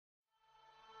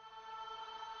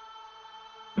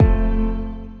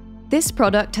This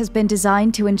product has been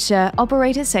designed to ensure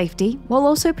operator safety while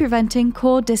also preventing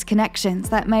cord disconnections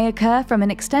that may occur from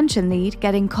an extension lead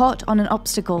getting caught on an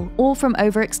obstacle or from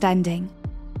overextending.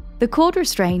 The cord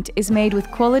restraint is made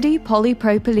with quality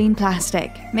polypropylene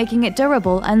plastic, making it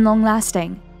durable and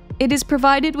long-lasting. It is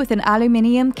provided with an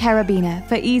aluminium carabiner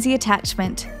for easy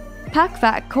attachment.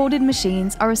 Pacvac corded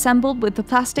machines are assembled with the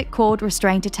plastic cord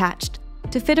restraint attached.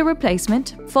 To fit a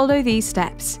replacement, follow these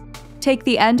steps. Take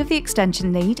the end of the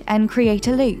extension lead and create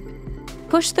a loop.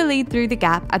 Push the lead through the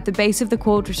gap at the base of the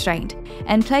cord restraint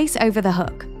and place over the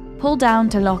hook. Pull down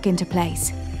to lock into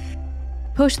place.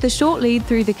 Push the short lead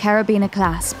through the carabiner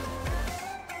clasp,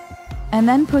 and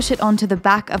then push it onto the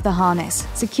back of the harness,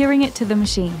 securing it to the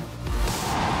machine.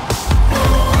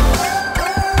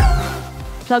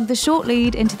 Plug the short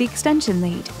lead into the extension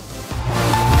lead.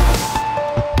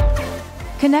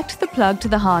 Connect the plug to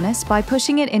the harness by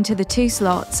pushing it into the 2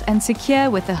 slots and secure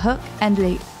with the hook and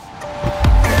loop.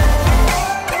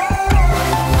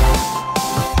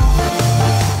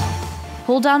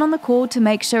 Pull down on the cord to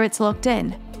make sure it's locked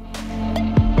in.